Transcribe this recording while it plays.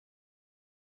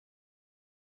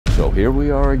So here we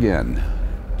are again,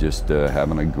 just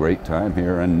having a great time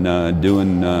here and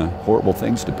doing horrible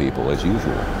things to people as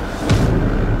usual.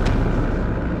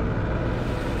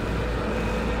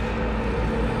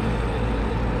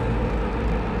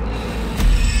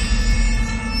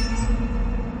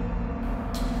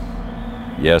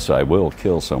 Yes, I will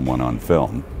kill someone on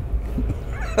film.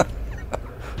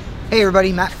 Hey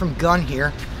everybody, Matt from Gun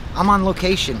here. I'm on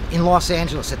location in Los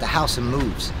Angeles at the House of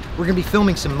Moves. We're going to be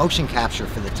filming some motion capture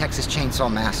for the Texas Chain Saw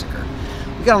Massacre.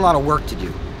 We got a lot of work to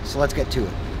do, so let's get to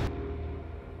it.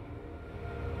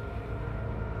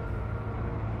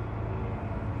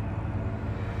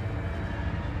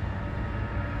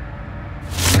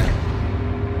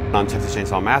 On Texas Chain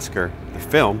Saw Massacre, the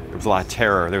film, there was a lot of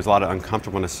terror, there was a lot of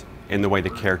uncomfortableness in the way the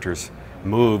characters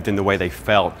moved, in the way they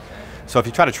felt. So if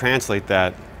you try to translate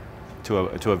that to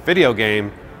a video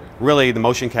game, really the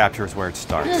motion capture is where it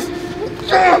starts.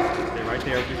 Stay right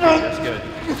there with your feet, that's good.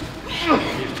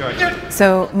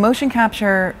 So motion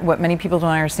capture, what many people don't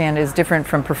understand, is different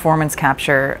from performance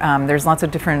capture. There's lots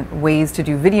of different ways to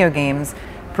do video games.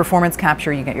 Performance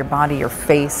capture, you get your body, your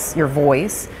face, your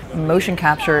voice. Motion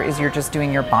capture is you're just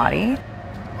doing your body.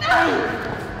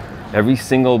 Every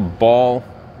single ball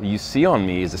you see on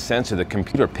me is a sensor the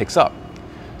computer picks up.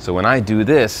 So when I do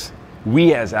this,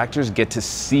 we as actors get to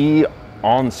see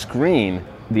on screen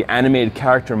the animated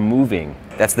character moving.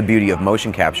 That's the beauty of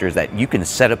motion capture, is that you can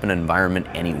set up an environment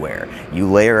anywhere. You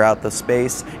layer out the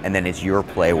space and then it's your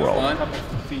play world. A couple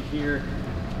feet here,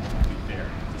 feet there.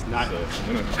 It's not,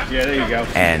 yeah, there you go.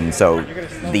 And so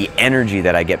the energy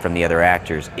that I get from the other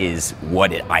actors is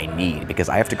what I need, because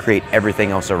I have to create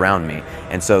everything else around me.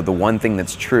 And so the one thing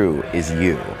that's true is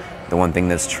you. The one thing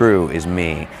that's true is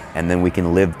me, and then we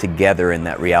can live together in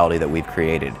that reality that we've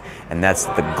created. And that's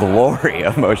the glory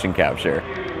of motion capture.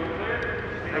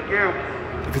 Thank you.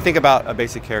 If you think about a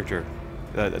basic character,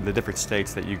 the different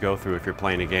states that you go through if you're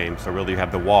playing a game, so really you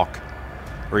have the walk,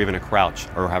 or even a crouch,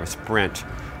 or have a sprint,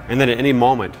 and then at any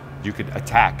moment you could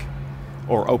attack,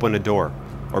 or open a door,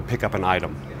 or pick up an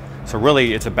item. So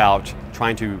really it's about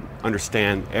trying to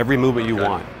understand every movement you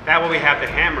want. That way we have the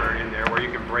hammer in there where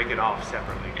you can break it off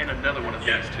separately. And another one of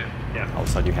these too. Yeah. All of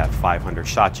a sudden you have 500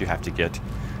 shots you have to get,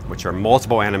 which are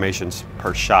multiple animations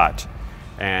per shot.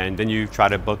 And then you try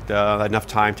to book enough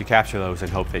time to capture those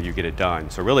and hope that you get it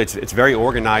done. So really it's very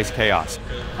organized chaos.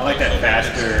 I like that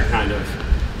faster kind of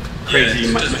crazy.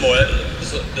 Yeah,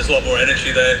 there's a lot more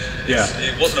energy there. Yeah.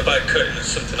 It wasn't about cutting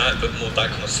something out, but more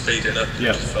that kind of speed and it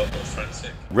just felt more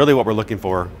frantic. Really what we're looking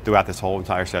for throughout this whole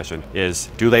entire session is,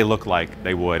 do they look like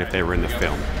they would if they were in the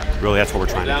film? Really, that's what we're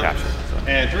trying to capture. So.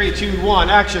 And 3, 2, 1,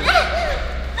 action!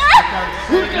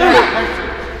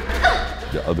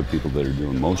 The other people that are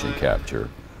doing motion capture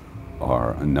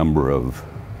are a number of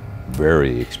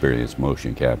very experienced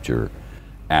motion capture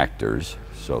actors,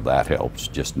 so that helps,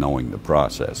 just knowing the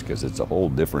process, because it's a whole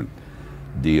different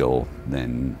deal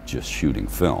than just shooting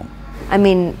film. I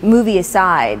mean, movie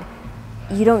aside,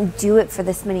 you don't do it for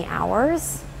this many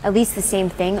hours, at least the same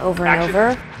thing over and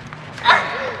over.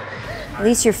 At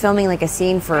least you're filming like a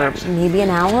scene for maybe an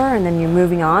hour and then you're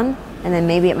moving on, and then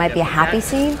maybe it might be a happy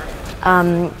scene.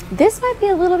 This might be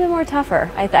a little bit more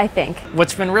tougher, I think.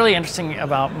 What's been really interesting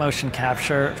about motion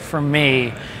capture for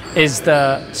me is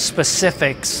the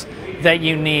specifics that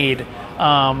you need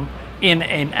in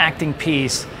an acting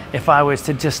piece. If I was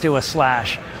to just do a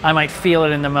slash, I might feel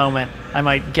it in the moment. I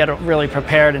might get really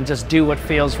prepared and just do what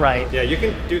feels right. Yeah, you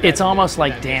can do that. It's almost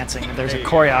like dancing. There's a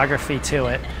choreography to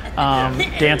it.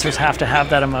 Dancers have to have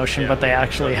that emotion, but they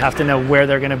actually have to know where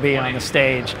they're going to be on the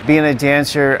stage. Being a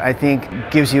dancer, I think,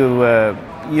 gives you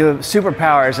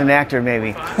superpower as an actor,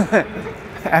 maybe.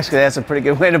 Actually, that's a pretty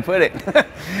good way to put it.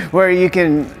 Where you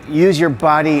can use your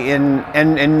body and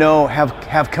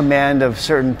have command of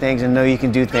certain things and know you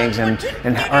can do things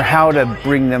or how to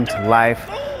bring them to life.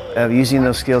 Using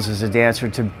those skills as a dancer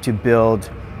to build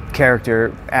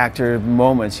character, actor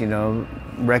moments, you know,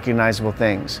 recognizable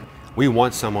things. We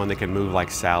want someone that can move like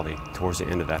Sally towards the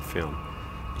end of that film.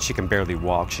 She can barely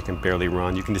walk, she can barely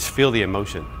run. You can just feel the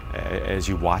emotion as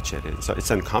you watch it.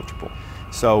 It's uncomfortable.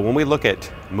 So when we look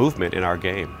at movement in our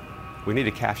game, we need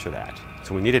to capture that.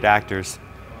 So we needed actors,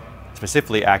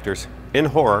 specifically actors in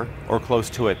horror or close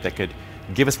to it, that could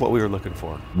give us what we were looking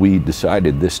for. We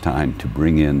decided this time to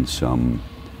bring in some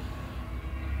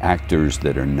actors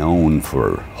that are known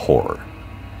for horror,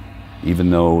 even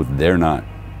though they're not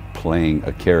playing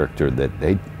a character that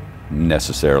they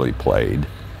necessarily played.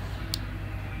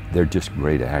 They're just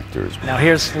great actors. Now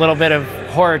here's a little bit of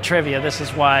horror trivia. This is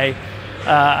why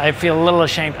I feel a little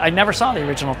ashamed. I never saw the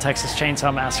original Texas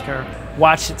Chainsaw Massacre.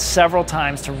 Watched it several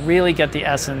times to really get the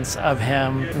essence of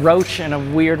him. Roach, in a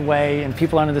weird way, and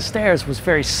People Under the Stairs was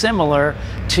very similar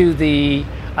to the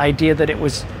idea that it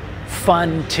was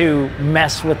fun to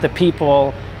mess with the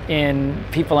people in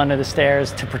People Under the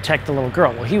Stairs to protect the little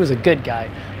girl. Well, he was a good guy,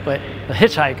 but the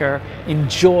hitchhiker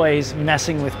enjoys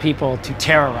messing with people to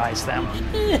terrorize them.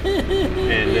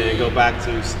 And then go back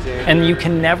to standard. And you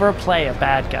can never play a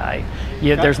bad guy.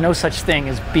 There's no such thing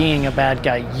as being a bad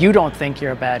guy. You don't think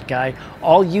you're a bad guy.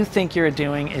 All you think you're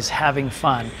doing is having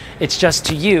fun. It's just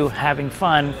to you, having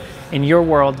fun in your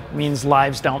world means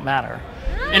lives don't matter.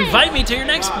 Invite me to your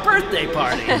next birthday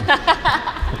party.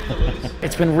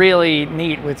 It's been really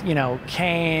neat with,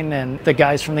 Kane and the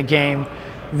guys from the game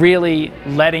really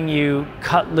letting you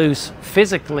cut loose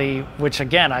physically, which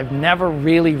again, I've never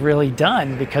really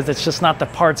done because it's just not the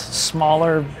parts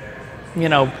smaller,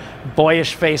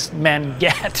 boyish faced men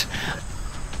get.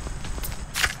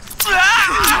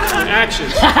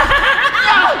 Action.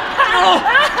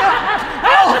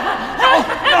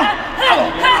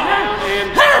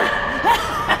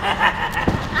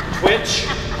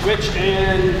 Twitch,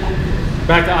 and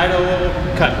back to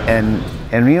Idaho, cut. And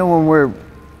when we're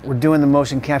doing the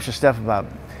motion capture stuff about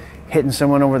hitting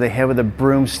someone over the head with a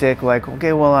broomstick, like,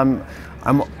 okay, well, I'm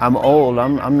old.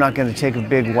 I'm not going to take a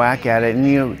big whack at it. And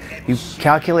you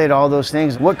calculate all those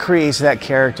things. What creates that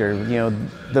character?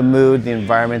 The mood, the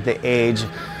environment, the age,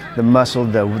 the muscle,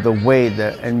 the weight,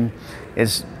 and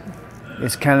it's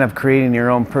kind of creating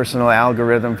your own personal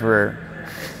algorithm for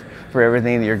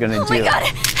everything that you're going to do. Oh my God!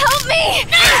 Help me!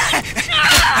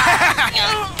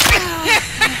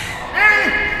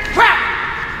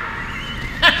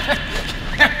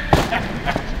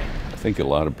 I think a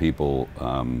lot of people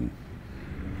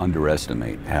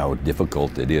underestimate how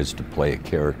difficult it is to play a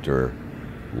character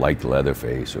like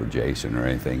Leatherface or Jason or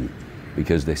anything,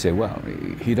 because they say, well,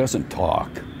 he doesn't talk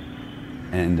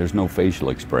and there's no facial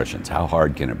expressions. How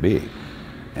hard can it be?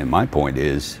 And my point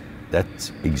is,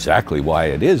 that's exactly why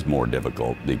it is more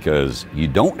difficult, because you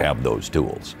don't have those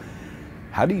tools.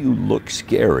 How do you look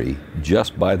scary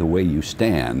just by the way you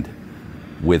stand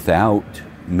without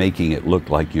making it look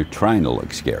like you're trying to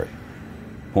look scary?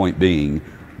 Point being,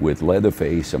 with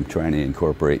Leatherface, I'm trying to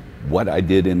incorporate what I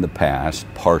did in the past,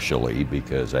 partially,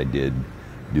 because I did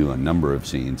do a number of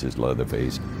scenes as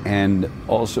Leatherface, and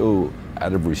also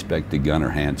out of respect to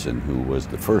Gunnar Hansen, who was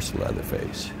the first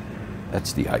Leatherface.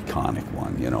 That's the iconic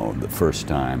one, the first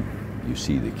time you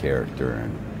see the character,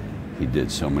 and he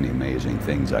did so many amazing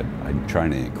things. I'm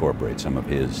trying to incorporate some of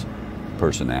his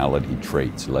personality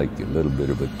traits, like a little bit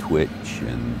of a twitch,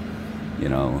 and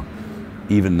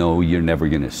even though you're never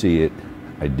going to see it,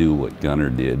 I do what Gunnar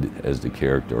did as the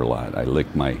character a lot. I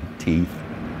lick my teeth.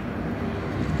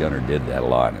 Gunnar did that a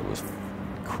lot. It was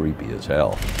creepy as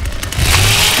hell.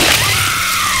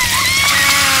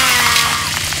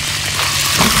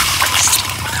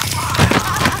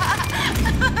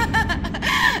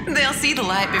 They'll see the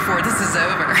light before this is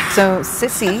over. So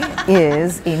Sissy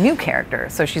is a new character.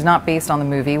 So she's not based on the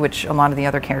movie, which a lot of the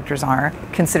other characters are.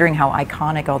 Considering how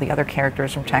iconic all the other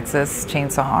characters from Texas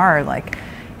Chainsaw are, like,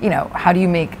 how do you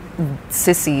make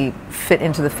Sissy fit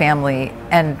into the family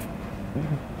and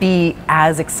be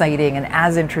as exciting and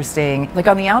as interesting? Like,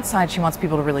 on the outside, she wants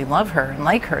people to really love her and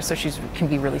like her, so she can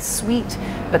be really sweet,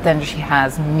 but then she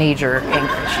has major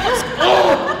anger issues.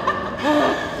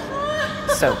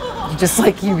 So just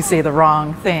like you say the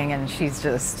wrong thing and she's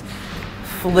just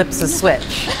flips a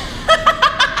switch.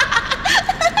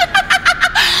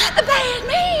 The bad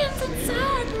man's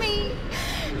inside me.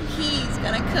 He's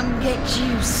gonna come get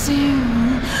you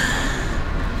soon.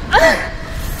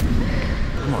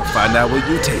 I'm gonna find out what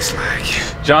you taste like.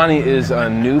 Johnny is a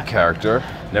new character,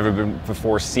 never been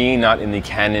before seen, not in the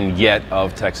canon yet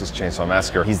of Texas Chainsaw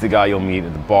Massacre. He's the guy you'll meet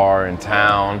at the bar in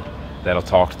town that'll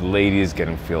talk to the ladies, get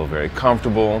him feel very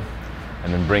comfortable,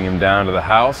 and then bring him down to the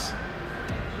house.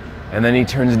 And then he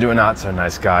turns into a not so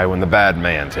nice guy when the bad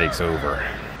man takes over.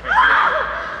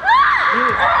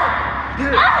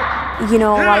 A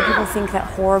lot of people think that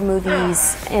horror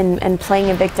movies and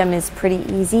playing a victim is pretty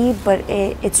easy, but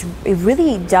it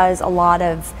really does a lot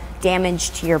of damage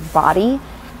to your body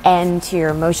and to your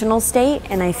emotional state,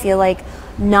 and I feel like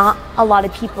not a lot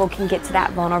of people can get to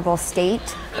that vulnerable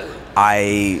state.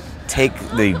 I take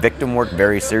the victim work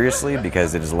very seriously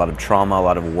because it is a lot of trauma, a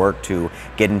lot of work to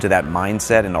get into that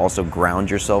mindset and also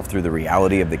ground yourself through the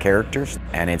reality of the characters.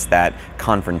 And it's that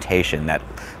confrontation, that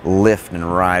lift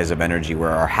and rise of energy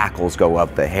where our hackles go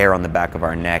up, the hair on the back of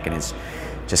our neck, and it's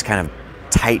just kind of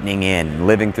tightening in,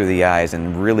 living through the eyes,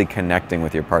 and really connecting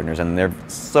with your partners. And they're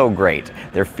so great.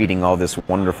 They're feeding all this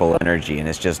wonderful energy, and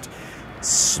it's just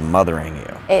smothering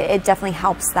you. It definitely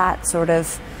helps that sort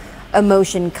of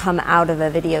emotion come out of a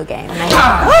video game. And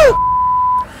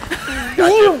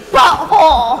You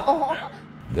butthole!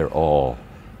 They're all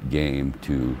game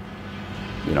to,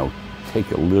 you know,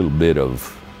 take a little bit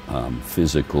of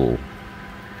physical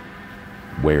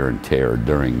wear and tear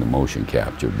during the motion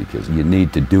capture, because you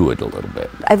need to do it a little bit.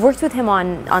 I've worked with him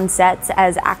on sets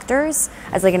as actors,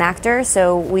 as like an actor,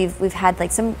 so we've had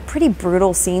like some pretty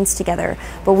brutal scenes together,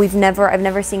 but I've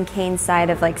never seen Kane's side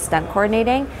of like stunt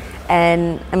coordinating,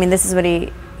 and I mean, this is what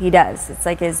he does. It's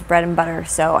like his bread and butter,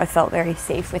 so I felt very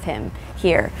safe with him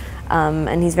here.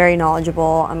 And he's very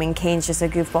knowledgeable. I mean, Kane's just a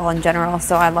goofball in general,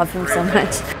 so I love him so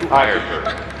much. Hired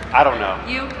her. I don't know.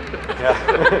 You?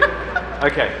 Yeah.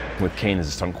 Okay. With Kane as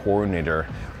a stunt coordinator,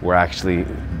 we're actually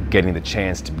getting the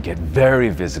chance to get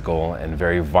very physical and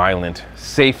very violent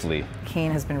safely.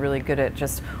 Kane has been really good at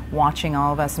just watching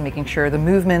all of us and making sure the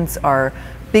movements are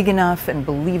big enough and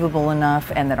believable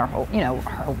enough, and that our whole,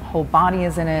 our whole body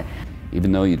is in it.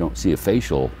 Even though you don't see a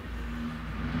facial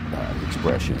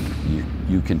expression,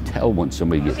 you can tell when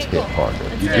somebody gets hit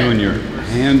harder. You're doing your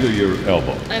hand or your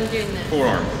elbow? I'm doing this.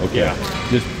 Forearm. Okay. Yeah.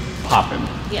 Just pop him.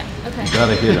 Yeah, okay. You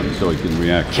gotta hit him so he can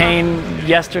react. Kane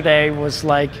yesterday was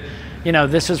like,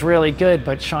 this is really good,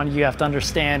 but Sean, you have to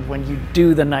understand when you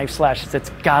do the knife slashes, it's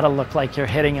gotta look like you're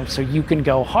hitting him so you can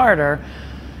go harder.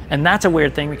 And that's a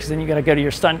weird thing, because then you gotta go to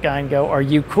your stunt guy and go, are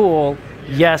you cool?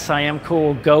 Yes, I am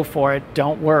cool, go for it,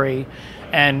 don't worry.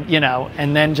 And,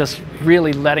 and then just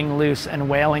really letting loose and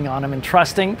wailing on him and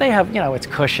trusting. They have, it's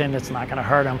cushioned, it's not gonna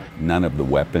hurt him. None of the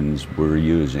weapons we're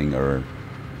using are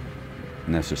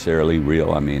necessarily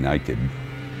real. I mean, I could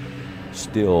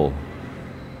still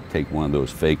take one of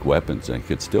those fake weapons and it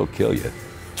could still kill you.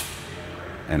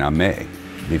 And I may,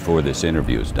 before this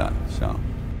interview is done, so.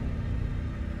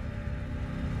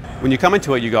 When you come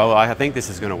into it, you go, I think this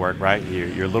is going to work, right?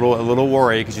 You're a little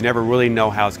worried because you never really know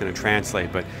how it's going to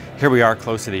translate. But here we are,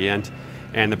 close to the end,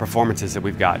 and the performances that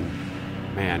we've gotten,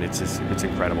 man, it's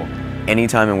incredible. Any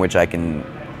time in which I can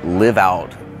live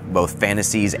out both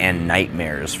fantasies and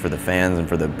nightmares for the fans and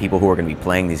for the people who are going to be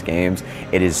playing these games,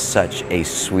 it is such a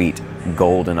sweet,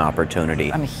 golden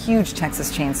opportunity. I'm a huge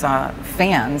Texas Chain Saw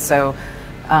fan, so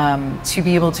to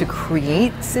be able to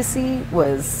create Sissy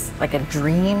was like a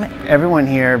dream. Everyone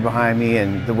here behind me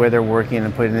and the way they're working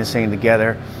and putting this thing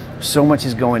together, so much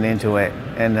is going into it,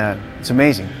 and it's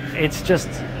amazing. It's just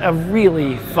a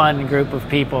really fun group of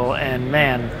people, and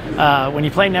man, when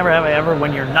you play Never Have I Ever,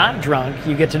 when you're not drunk,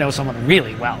 you get to know someone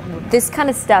really well. This kind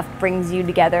of stuff brings you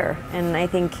together, and I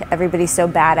think everybody's so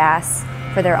badass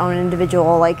for their own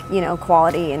individual,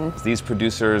 quality. And these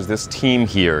producers, this team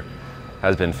here,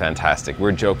 has been fantastic.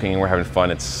 We're joking and we're having fun.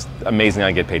 It's amazing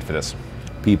I get paid for this.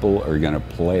 People are going to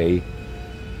play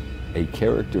a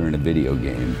character in a video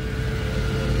game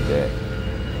that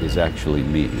is actually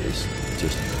me. It's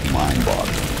just mind-boggling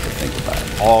to think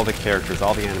about. All the characters,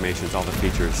 all the animations, all the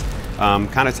features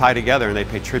kind of tie together, and they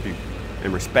pay tribute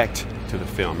and respect to the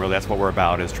film. Really, that's what we're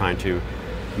about, is trying to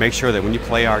make sure that when you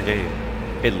play our game,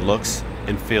 it looks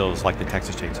and feels like the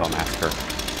Texas Chain Saw Massacre.